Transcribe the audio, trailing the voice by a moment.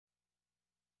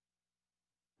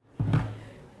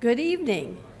Good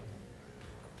evening.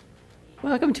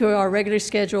 Welcome to our regularly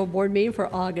scheduled board meeting for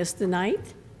August the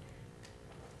 9th.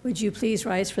 Would you please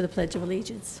rise for the Pledge of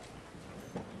Allegiance?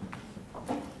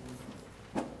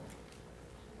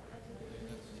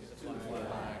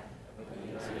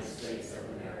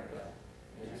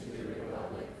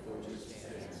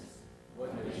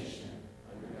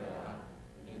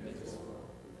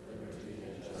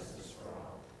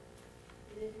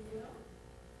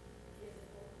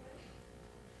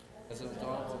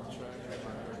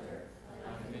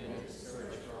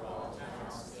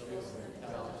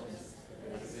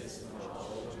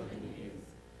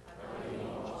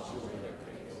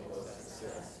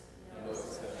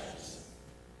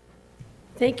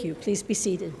 Thank you. Please be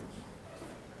seated.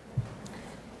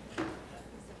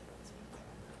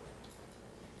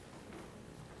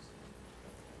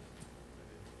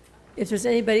 If there's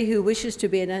anybody who wishes to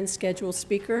be an unscheduled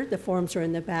speaker, the forms are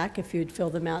in the back. If you'd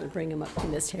fill them out and bring them up to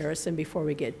Ms. Harrison before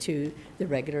we get to the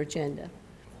regular agenda.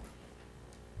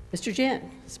 Mr. Gent,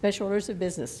 special orders of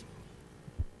business.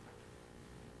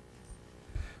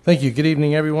 Thank you. Good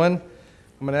evening, everyone.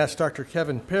 I'm going to ask Dr.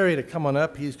 Kevin Perry to come on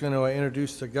up. He's going to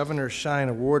introduce the Governor's Shine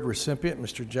Award recipient,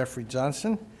 Mr. Jeffrey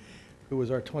Johnson, who was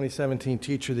our 2017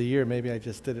 Teacher of the Year. Maybe I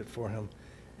just did it for him.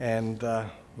 And we're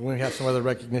going to have some other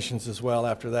recognitions as well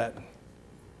after that.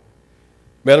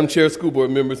 Madam Chair, school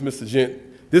board members, Mr.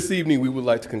 Gent, this evening we would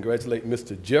like to congratulate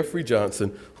Mr. Jeffrey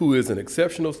Johnson, who is an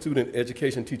exceptional student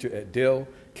education teacher at Dale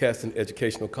Caston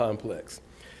Educational Complex.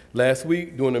 Last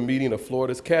week, during a meeting of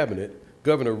Florida's cabinet,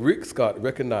 Governor Rick Scott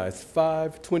recognized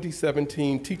 5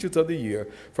 2017 Teachers of the Year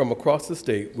from across the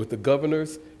state with the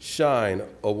Governor's Shine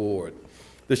Award.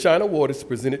 The Shine Award is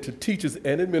presented to teachers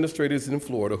and administrators in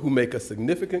Florida who make a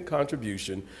significant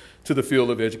contribution to the field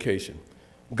of education.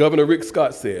 Governor Rick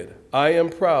Scott said, "I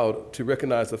am proud to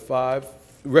recognize five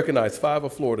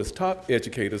of Florida's top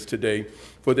educators today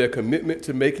for their commitment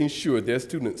to making sure their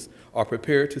students are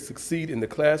prepared to succeed in the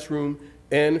classroom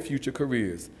and future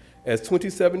careers. As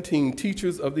 2017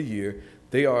 Teachers of the Year,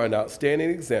 they are an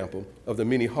outstanding example of the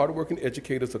many hardworking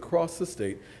educators across the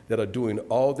state that are doing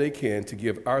all they can to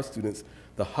give our students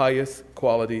the highest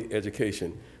quality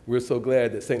education." We're so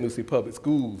glad that St. Lucie Public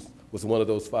Schools was one of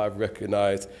those 5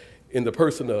 recognized in the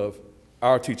person of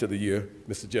our Teacher of the Year,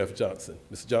 Mr. Jeff Johnson.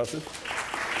 Mr. Johnson.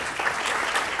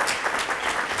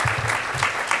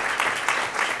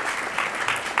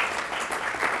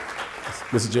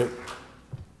 Mr. Gent.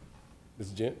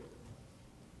 Mr. Gent.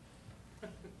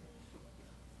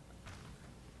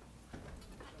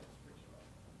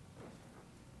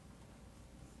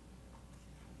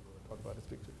 Talk about this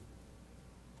picture.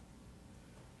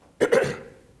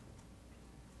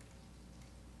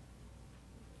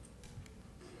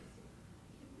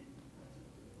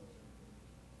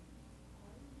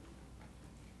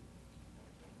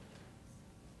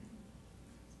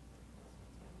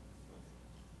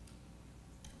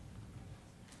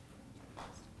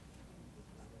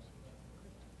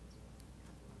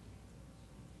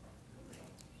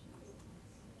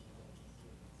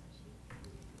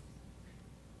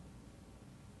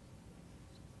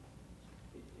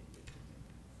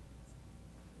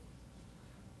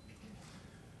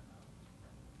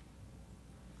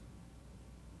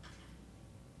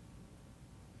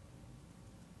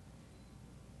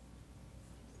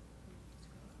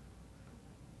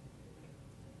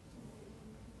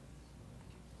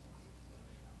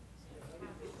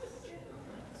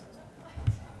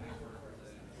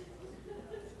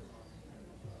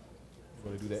 You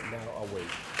want to do that now? I'll wait.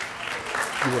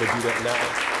 You want to do that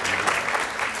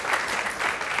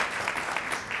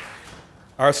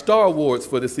now? Our star awards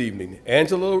for this evening: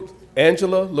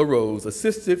 Angela LaRose,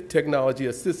 Assistive Technology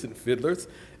Assistant Fiddlers,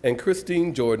 and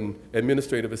Christine Jordan,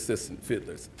 Administrative Assistant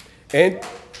Fiddlers. And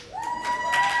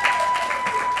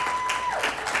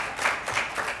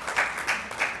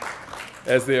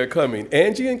as they are coming,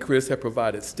 Angie and Chris have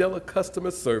provided stellar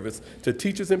customer service to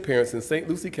teachers and parents in St.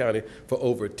 Lucie County for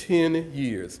over 10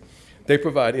 years. They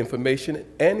provide information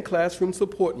and classroom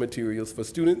support materials for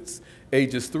students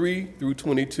ages 3 through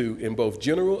 22 in both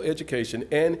general education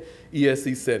and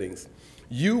ESE settings.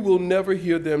 You will never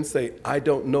hear them say, "I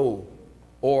don't know,"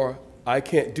 or "I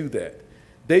can't do that."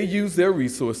 They use their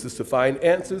resources to find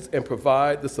answers and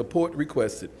provide the support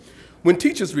requested. When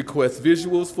teachers request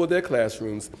visuals for their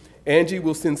classrooms, Angie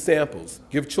will send samples,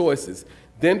 give choices,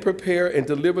 then prepare and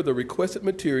deliver the requested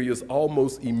materials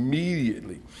almost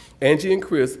immediately. Angie and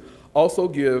Chris also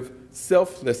give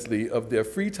selflessly of their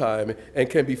free time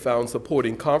and can be found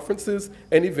supporting conferences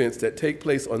and events that take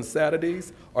place on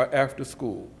Saturdays or after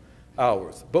school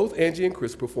hours. Both Angie and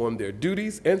Chris perform their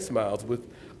duties and smiles with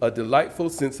a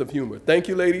delightful sense of humor. Thank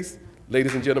you, ladies.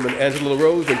 Ladies and gentlemen, Angela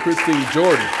Rose and Christine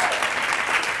Jordan.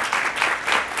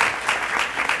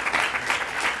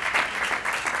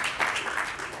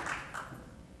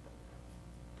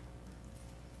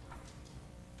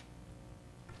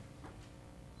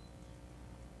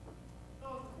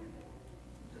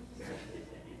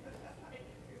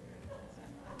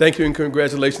 Thank you and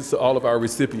congratulations to all of our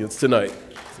recipients tonight.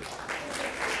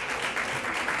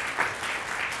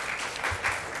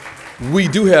 We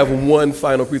do have one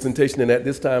final presentation, and at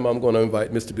this time I'm going to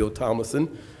invite Mr. Bill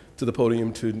Tomlinson to the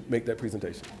podium to make that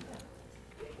presentation.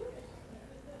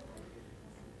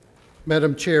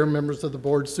 Madam Chair, members of the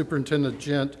board, Superintendent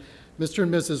Gent, Mr.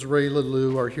 and Mrs. Ray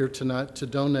LaLue are here tonight to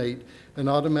donate an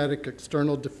automatic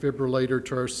external defibrillator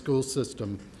to our school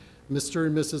system. Mr.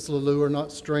 and Mrs. LaLue are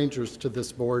not strangers to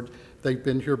this board. They've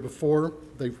been here before.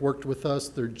 They've worked with us.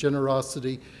 Their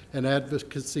generosity and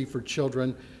advocacy for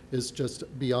children is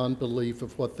just beyond belief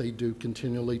of what they do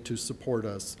continually to support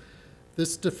us.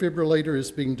 This defibrillator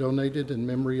is being donated in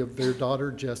memory of their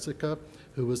daughter, Jessica,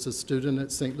 who was a student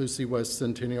at St. Lucie West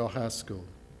Centennial High School.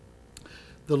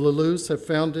 The LaLues have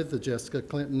founded the Jessica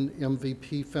Clinton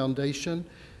MVP Foundation,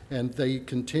 and they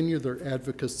continue their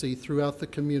advocacy throughout the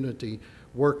community,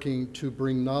 working to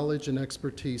bring knowledge and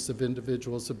expertise of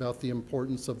individuals about the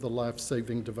importance of the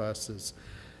life-saving devices.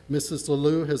 Mrs.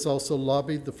 LaLue has also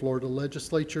lobbied the Florida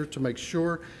legislature to make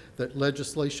sure that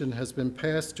legislation has been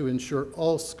passed to ensure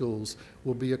all schools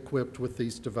will be equipped with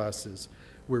these devices.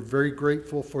 We're very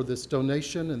grateful for this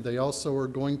donation, and they also are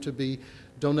going to be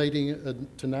donating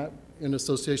tonight in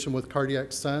association with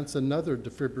Cardiac Science another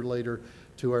defibrillator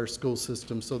to our school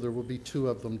system, so there will be 2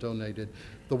 of them donated.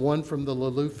 The one from the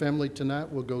LaLue family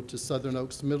tonight will go to Southern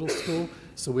Oaks Middle School,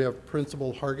 so we have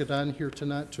Principal Hargadine here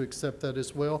tonight to accept that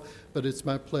as well, but it's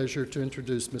my pleasure to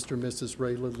introduce Mr. and Mrs.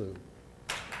 Ray LaLue.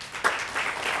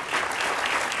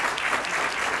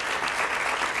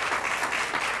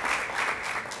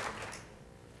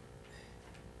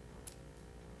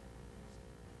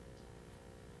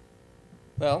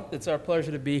 Well, it's our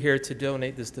pleasure to be here to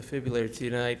donate this defibrillator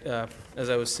tonight.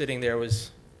 As I was sitting there, I was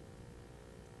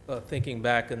thinking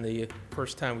back on the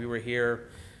first time we were here.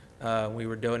 We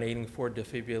were donating 4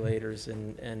 defibrillators,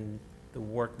 and the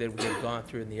work that we had gone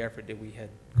through and the effort that we had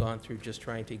gone through just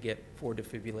trying to get 4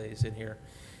 defibrillators in here.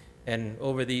 And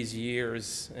over these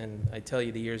years, and I tell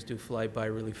you, the years do fly by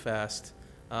really fast.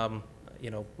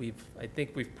 You know, I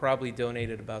think we've probably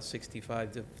donated about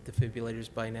 65 defibrillators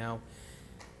by now.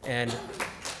 And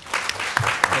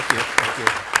thank you.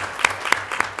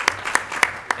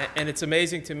 And it's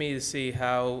amazing to me to see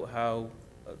how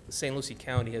St. Lucie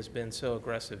County has been so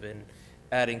aggressive in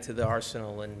adding to the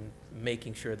arsenal and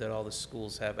making sure that all the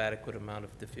schools have adequate amount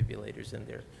of defibrillators in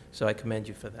there. So I commend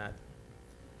you for that.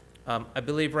 I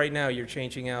believe right now you're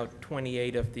changing out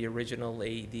 28 of the original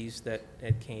AEDs that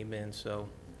came in, so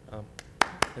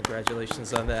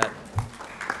congratulations on that.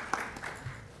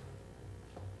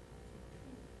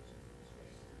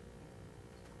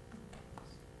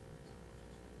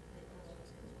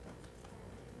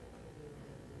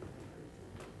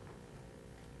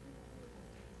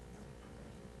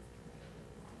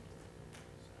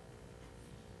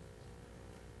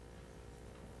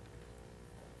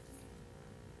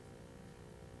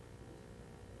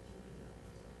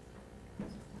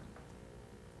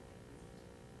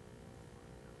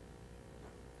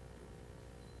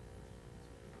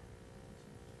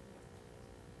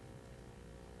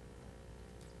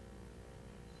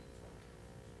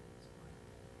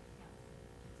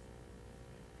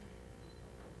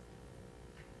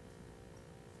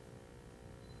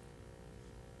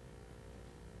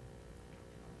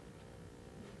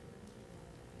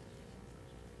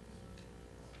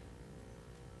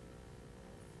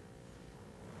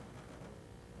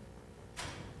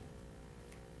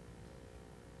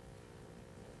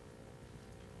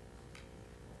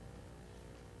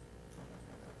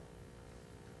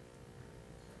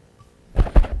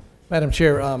 Madam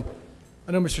Chair, I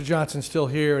know Mr. Johnson's still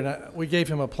here, and we gave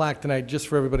him a plaque tonight just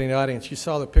for everybody in the audience. You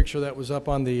saw the picture that was up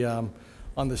on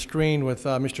the screen with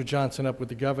Mr. Johnson up with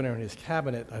the governor and his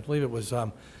cabinet. I believe it was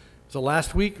the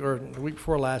last week or the week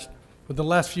before last, within the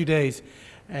last few days,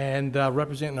 and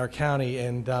representing our county.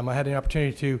 And I had an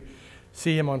opportunity to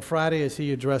see him on Friday as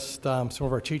he addressed some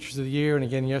of our Teachers of the Year, and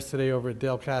again yesterday over at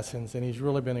Dale Cassins, and he's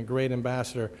really been a great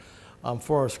ambassador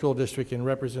for our school district and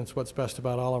represents what's best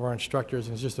about all of our instructors,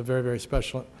 and is just a very, very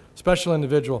special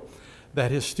individual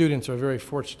that his students are very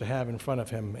fortunate to have in front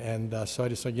of him. And so I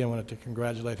just again wanted to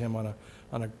congratulate him on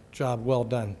a job well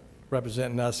done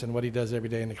representing us and what he does every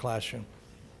day in the classroom.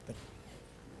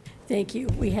 Thank you.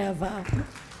 We have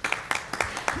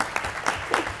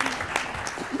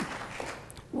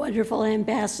wonderful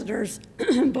ambassadors,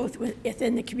 both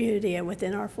within the community and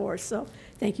within our force. So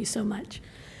thank you so much.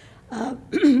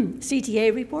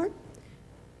 CTA report.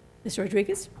 Ms.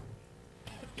 Rodriguez.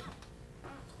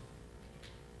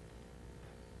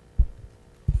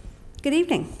 Good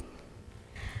evening.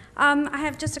 I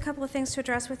have just a couple of things to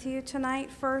address with you tonight.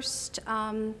 First,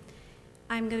 I'm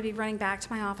going to be running back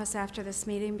to my office after this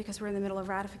meeting because we're in the middle of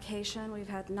ratification. We've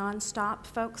had nonstop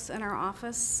folks in our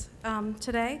office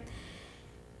today.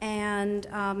 And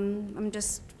I'm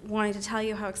just wanting to tell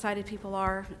you how excited people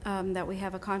are that we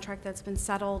have a contract that's been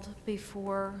settled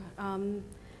before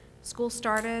school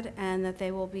started, and that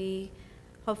they will be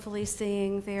hopefully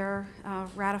seeing their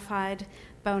ratified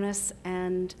bonus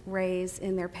and raise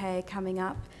in their pay coming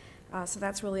up. So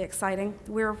that's really exciting.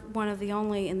 We're one of the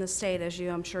only in the state, as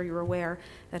I'm sure you're aware,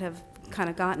 that have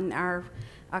kind of gotten our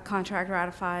contract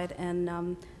ratified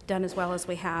and done as well as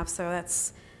we have. So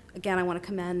that's, again, I want to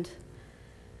commend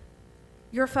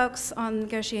your folks on the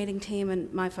negotiating team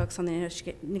and my folks on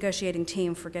the negotiating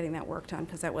team for getting that work done,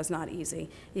 because that was not easy,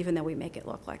 even though we make it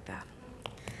look like that.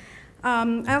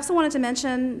 I also wanted to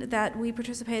mention that we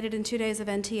participated in 2 days of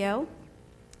NTO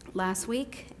last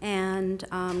week and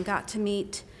got to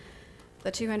meet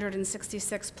the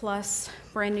 266 plus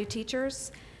brand new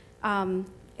teachers.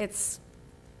 It's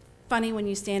funny when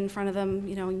you stand in front of them,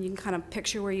 you know, and you can kind of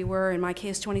picture where you were, in my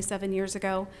case 27 years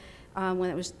ago, when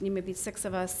it was maybe 6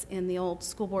 of us in the old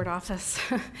school board office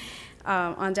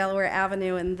on Delaware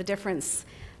Avenue, and the difference.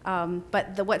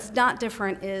 But what's not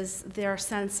different is their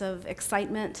sense of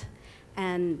excitement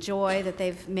and joy that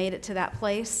they've made it to that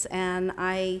place. And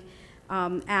I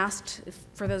asked,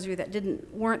 for those of you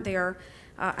that weren't there,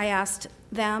 I asked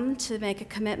them to make a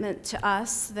commitment to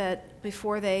us that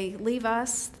before they leave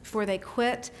us, before they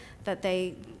quit, that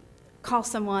they call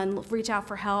someone, reach out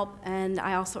for help. And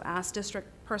I also asked district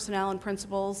personnel and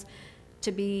principals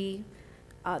to be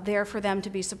there for them, to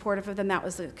be supportive of them. That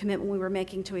was the commitment we were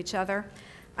making to each other.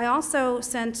 I also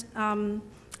sent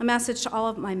a message to all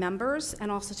of my members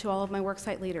and also to all of my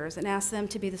worksite leaders, and asked them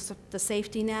to be the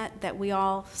safety net that we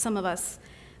all, some of us,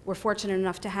 were fortunate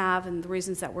enough to have, and the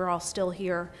reasons that we're all still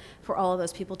here, for all of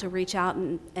those people to reach out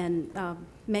and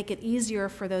make it easier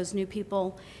for those new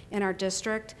people in our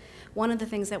district. One of the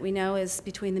things that we know is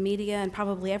between the media and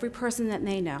probably every person that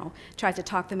they know tried to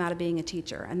talk them out of being a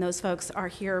teacher, and those folks are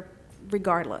here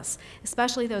regardless,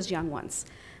 especially those young ones.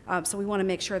 So we want to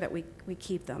make sure that we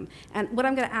keep them. And what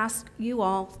I'm going to ask you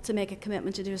all to make a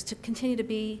commitment to do is to continue to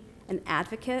be an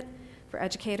advocate for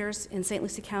educators in St.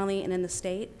 Lucie County and in the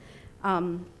state.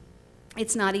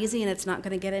 It's not easy, and it's not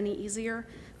going to get any easier,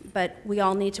 but we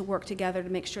all need to work together to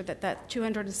make sure that that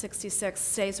 266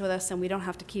 stays with us and we don't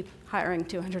have to keep hiring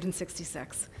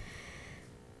 266.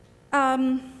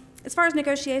 As far as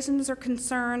negotiations are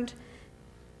concerned,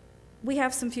 we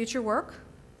have some future work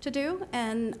to do,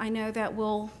 and I know that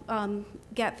we'll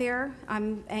get there.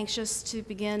 I'm anxious to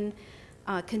begin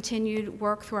continued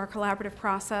work through our collaborative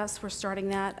process. We're starting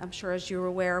that, I'm sure, as you're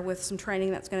aware, with some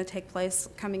training that's going to take place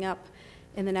coming up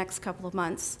in the next couple of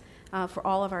months for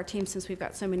all of our teams, since we've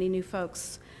got so many new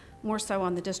folks, more so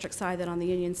on the district side than on the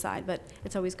union side, but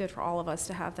it's always good for all of us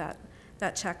to have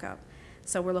that checkup.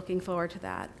 So we're looking forward to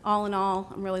that. All in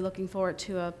all, I'm really looking forward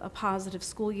to a positive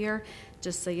school year.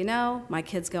 Just so you know, my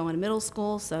kids go in middle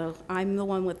school, so I'm the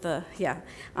one with the,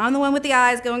 I'm the one with the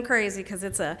eyes going crazy, because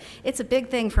it's a big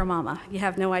thing for mama. You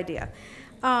have no idea.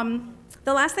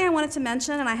 The last thing I wanted to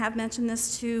mention, and I have mentioned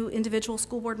this to individual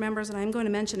school board members, and I'm going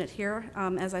to mention it here,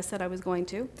 as I said I was going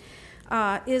to,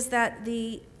 is that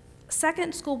the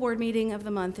second school board meeting of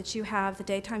the month that you have, the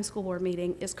daytime school board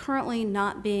meeting, is currently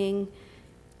not being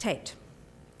taped,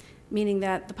 meaning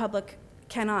that the public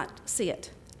cannot see it.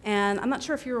 And I'm not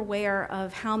sure if you're aware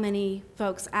of how many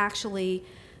folks actually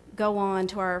go on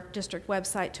to our district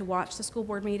website to watch the school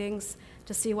board meetings,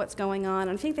 to see what's going on.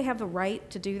 And I think they have the right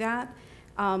to do that.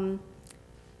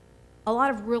 A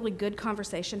lot of really good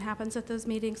conversation happens at those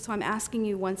meetings, so I'm asking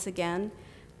you once again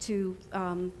to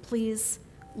please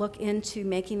look into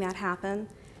making that happen.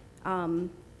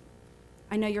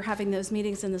 I know you're having those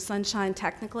meetings in the sunshine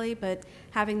technically, but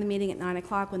having the meeting at 9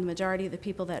 o'clock when the majority of the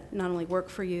people that not only work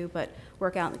for you but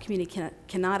work out in the community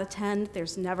cannot attend.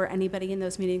 There's never anybody in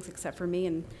those meetings except for me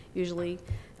and usually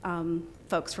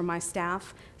folks from my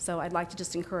staff. So I'd like to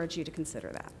just encourage you to consider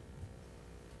that.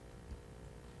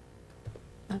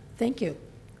 Thank you.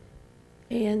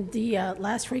 And the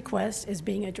last request is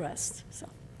being addressed, so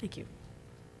thank you.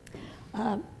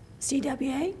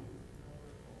 CWA?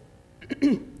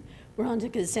 We're on the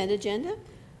consent agenda.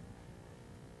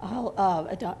 I'll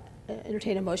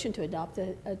entertain a motion to adopt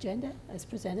the agenda as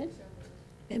presented.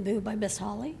 And moved by Ms.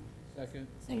 Hawley. Second.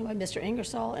 Second by Mr.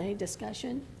 Ingersoll. Any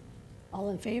discussion? All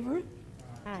in favor?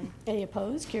 Aye. Any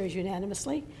opposed? Carries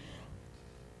unanimously.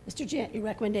 Mr. Gent, your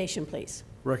recommendation, please.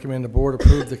 Recommend the board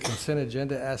approve the consent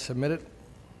agenda as submitted.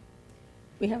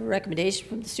 We have a recommendation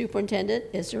from the superintendent.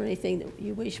 Is there anything that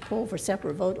you wish to pull for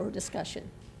separate vote or discussion?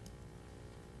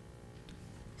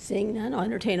 Seeing none, I'll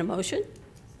entertain a motion.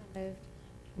 Moved.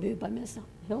 Moved by Ms.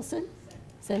 Hilson,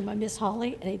 second by Ms.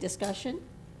 Hawley. Any discussion?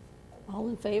 All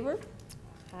in favor?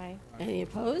 Aye. Any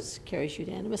opposed? Carries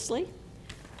unanimously.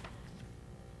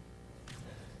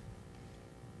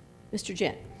 Mr.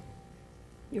 Gent,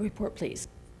 your report, please.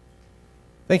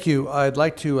 Thank you. I'd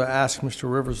like to ask Mr.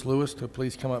 Rivers Lewis to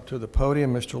please come up to the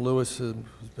podium. Mr. Lewis has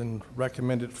been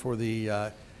recommended for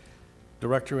the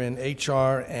Director in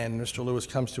HR, and Mr. Lewis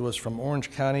comes to us from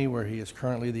Orange County, where he is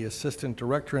currently the Assistant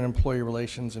Director in Employee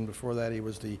Relations, and before that he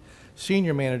was the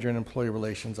Senior Manager in Employee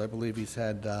Relations. I believe he's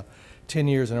had 10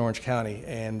 years in Orange County,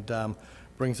 and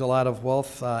brings a lot of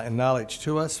wealth and knowledge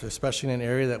to us, especially in an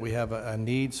area that we have a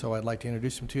need. So I'd like to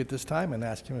introduce him to you at this time and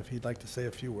ask him if he'd like to say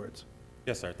a few words.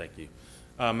 Yes, sir. Thank you.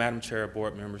 Madam Chair,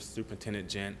 board members, Superintendent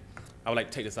Gent, I would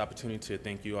like to take this opportunity to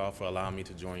thank you all for allowing me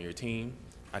to join your team.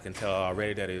 I can tell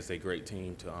already that it is a great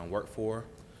team to work for,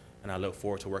 and I look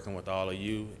forward to working with all of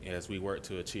you as we work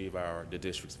to achieve the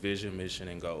district's vision, mission,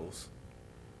 and goals.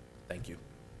 Thank you.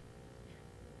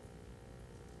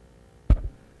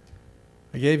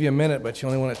 I gave you a minute, but you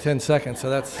only wanted 10 seconds, so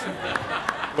that's...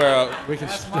 Well,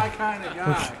 That's my kind of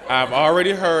guy. I've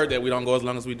already heard that we don't go as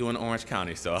long as we do in Orange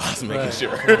County, so I was making Right.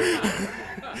 sure.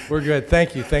 We're good.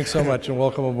 Thank you. Thanks so much, and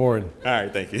welcome aboard. All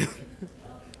right, thank you.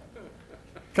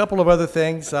 A couple of other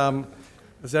things.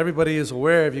 As everybody is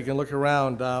aware, if you can look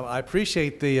around, I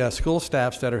appreciate the school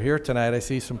staffs that are here tonight. I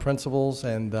see some principals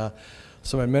and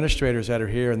some administrators that are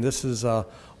here, and this is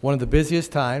one of the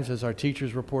busiest times, as our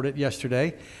teachers reported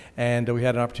yesterday, and we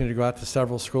had an opportunity to go out to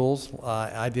several schools.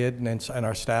 I did, and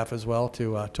our staff as well,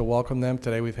 to welcome them.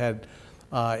 Today we've had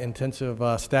intensive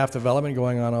staff development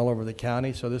going on all over the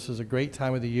county, so this is a great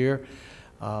time of the year.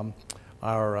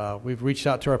 We've reached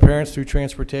out to our parents through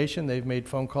transportation. They've made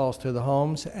phone calls to the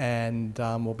homes, and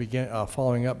we'll begin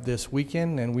following up this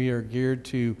weekend, and we are geared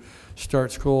to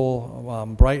start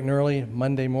school bright and early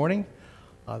Monday morning,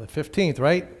 the 15th,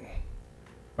 right?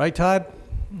 Right, Todd?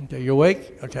 Okay, you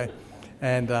awake? Okay.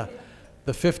 And the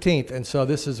 15th, and so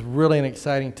this is really an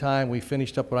exciting time. We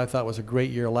finished up what I thought was a great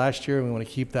year last year, and we want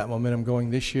to keep that momentum going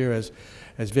this year. As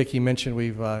Vicki mentioned,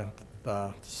 we've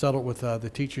settled with the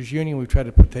teachers union. We've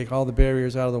tried to take all the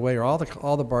barriers out of the way, or all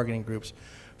the bargaining groups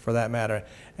for that matter,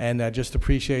 and just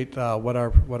appreciate what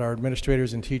our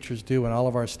administrators and teachers do and all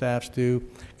of our staffs do.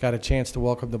 Got a chance to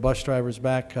welcome the bus drivers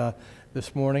back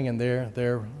this morning, and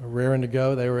they're raring to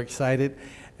go. They were excited,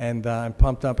 and I'm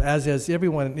pumped up, as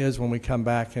everyone is when we come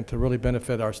back, and to really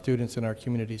benefit our students and our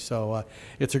community. So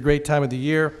it's a great time of the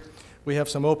year. We have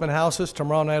some open houses.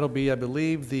 Tomorrow night will be, I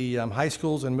believe, the high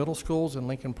schools and middle schools in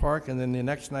Lincoln Park, and then the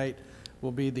next night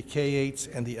will be the K-8s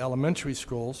and the elementary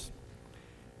schools.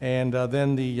 And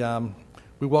then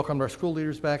we welcomed our school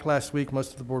leaders back last week.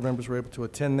 Most of the board members were able to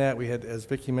attend that. We had, as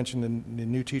Vicki mentioned, the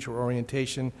new teacher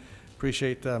orientation.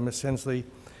 Appreciate Ms. Hensley,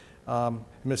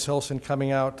 Ms. Hilson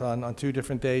coming out on 2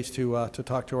 different days to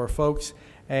talk to our folks.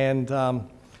 And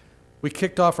we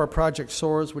kicked off our Project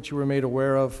SOARS, which you were made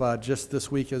aware of just this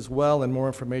week as well, and more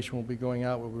information will be going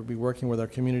out. We'll be working with our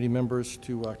community members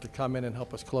to come in and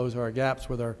help us close our gaps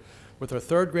with our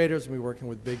third graders, and we're working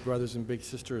with Big Brothers and Big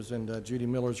Sisters and Judy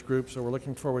Miller's group, so we're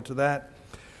looking forward to that.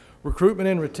 Recruitment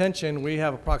and retention, we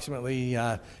have approximately,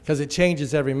 because it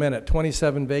changes every minute,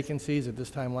 27 vacancies. At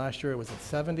this time last year, it was at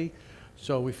 70,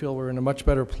 so we feel we're in a much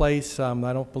better place.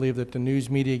 I don't believe that the news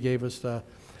media gave us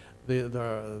they did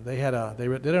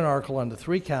an article on the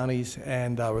 3 counties,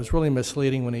 and it was really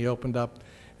misleading when he opened up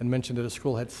and mentioned that a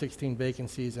school had 16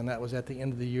 vacancies, and that was at the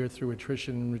end of the year through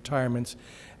attrition and retirements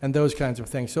and those kinds of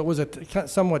things. So it was a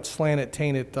somewhat slanted,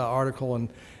 tainted article, and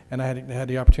I had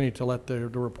the opportunity to let the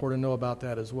reporter know about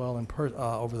that as well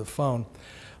over the phone.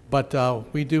 But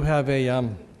we do have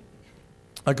a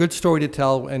good story to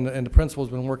tell, and the principal's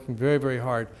been working very, very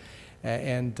hard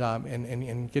and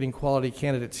getting quality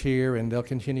candidates here, and they'll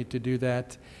continue to do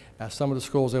that. Some of the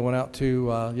schools they went out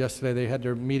to yesterday, they had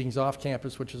their meetings off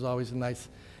campus, which is always nice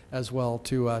as well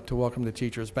to welcome the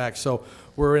teachers back. So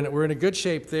we're in a good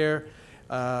shape there.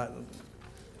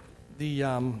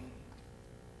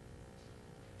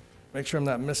 Make sure I'm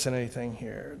not missing anything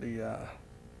here.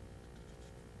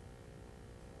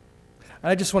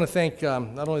 I just want to thank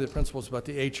not only the principals, but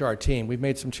the HR team. We've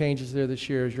made some changes there this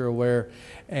year, as you're aware,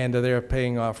 and they're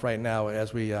paying off right now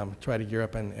as we try to gear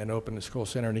up and open the school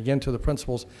center. And again, to the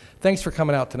principals, thanks for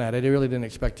coming out tonight. I really didn't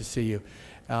expect to see you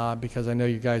because I know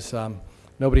you guys,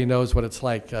 nobody knows what it's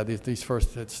like. These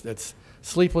first, it's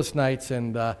sleepless nights,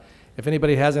 and if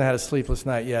anybody hasn't had a sleepless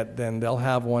night yet, then they'll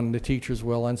have one. The teachers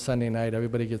will on Sunday night.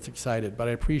 Everybody gets excited. But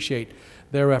I appreciate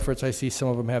their efforts. I see some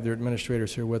of them have their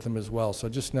administrators here with them as well. So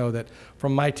just know that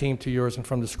from my team to yours and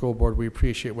from the school board, we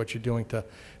appreciate what you're doing to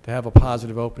have a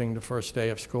positive opening the first day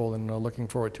of school, and looking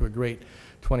forward to a great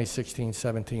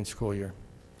 2016-17 school year.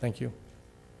 Thank you.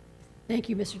 Thank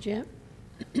you, Mr. Gent.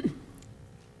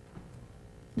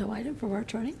 No item from our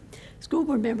attorney. School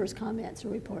board members' comments or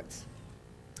reports?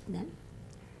 None?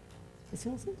 Ms.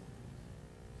 Wilson?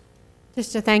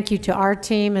 Just a thank you to our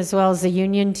team as well as the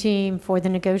union team for the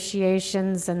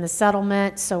negotiations and the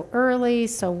settlement so early,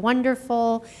 so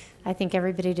wonderful. I think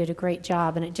everybody did a great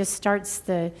job, and it just starts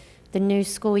the new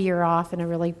school year off in a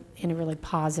really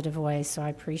positive way, so I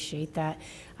appreciate that.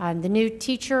 The new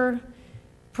teacher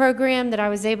program that I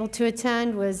was able to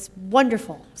attend was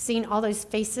wonderful, seeing all those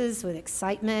faces with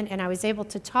excitement, and I was able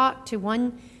to talk to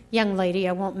one young lady,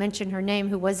 I won't mention her name,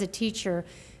 who was a teacher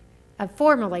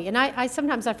formerly. And I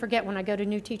sometimes I forget when I go to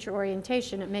new teacher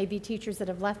orientation, it may be teachers that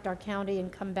have left our county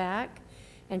and come back,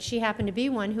 and she happened to be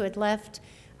one who had left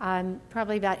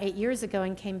probably about 8 years ago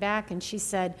and came back, and she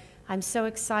said, I'm so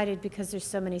excited because there's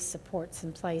so many supports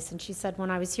in place. And she said, when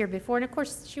I was here before, and of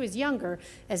course she was younger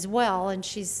as well, and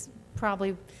she's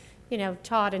probably, you know,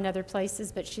 taught in other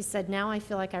places, but she said, now I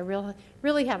feel like I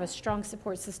really have a strong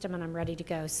support system and I'm ready to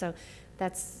go. So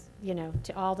that's, you know,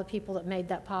 to all the people that made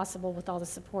that possible with all the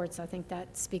supports, I think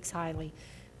that speaks highly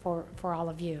for all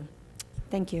of you.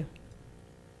 Thank you.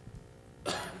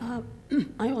 I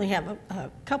only have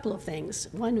a couple of things.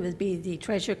 One would be the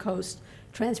Treasure Coast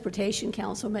Transportation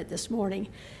Council met this morning.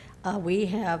 We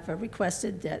have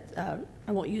requested that,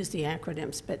 I won't use the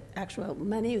acronyms, but actual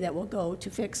money that will go to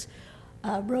fix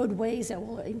roadways that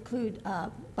will include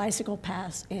bicycle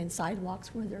paths and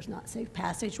sidewalks where there's not safe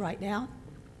passage right now.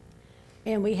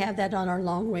 And we have that on our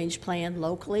long-range plan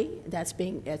locally.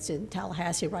 It's in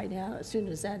Tallahassee right now. As soon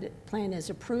as that plan is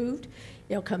approved,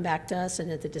 it'll come back to us,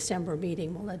 and at the December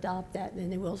meeting, we'll adopt that,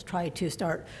 and then we'll try to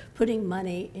start putting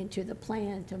money into the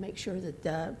plan to make sure that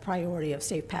the priority of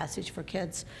safe passage for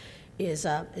kids is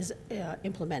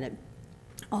implemented.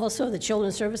 Also, the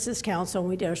Children's Services Council,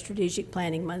 when we did our strategic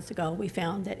planning months ago, we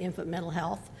found that infant mental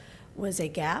health was a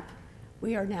gap.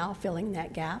 We are now filling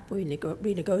that gap. We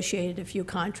renegotiated a few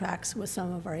contracts with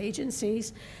some of our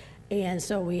agencies, and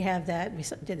so we have that. We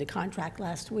did the contract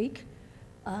last week,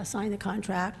 signed the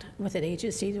contract with an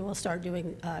agency that will start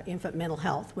doing infant mental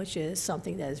health, which is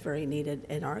something that is very needed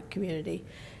in our community.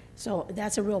 So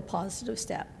that's a real positive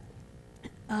step.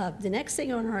 The next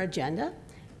thing on our agenda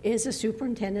is the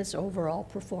superintendent's overall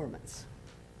performance.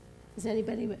 Does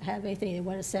anybody have anything they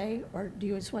want to say, or do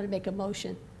you just want to make a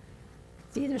motion?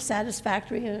 It's either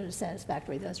satisfactory or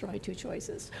dissatisfactory. Those are only two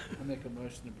choices. I make a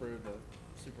motion to approve the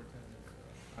superintendent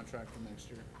contract for next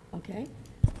year. Okay.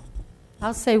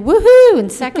 I'll say woohoo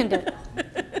and second it.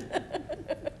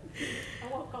 I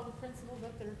won't call the principals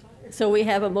up, they're tired. So we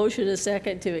have a motion and a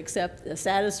second to accept the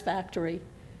satisfactory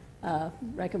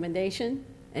recommendation.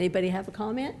 Anybody have a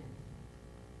comment?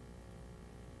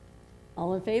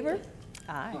 All in favor?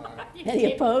 Aye.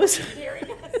 Any opposed?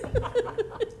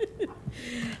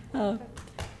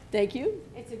 Thank you.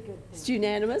 It's a good thing. It's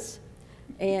unanimous.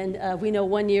 And we know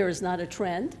 1 year is not a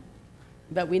trend,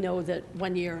 but we know that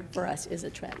 1 year for us is a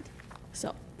trend.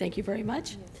 So thank you very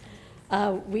much.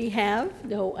 We have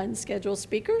no unscheduled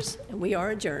speakers, and we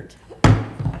are adjourned.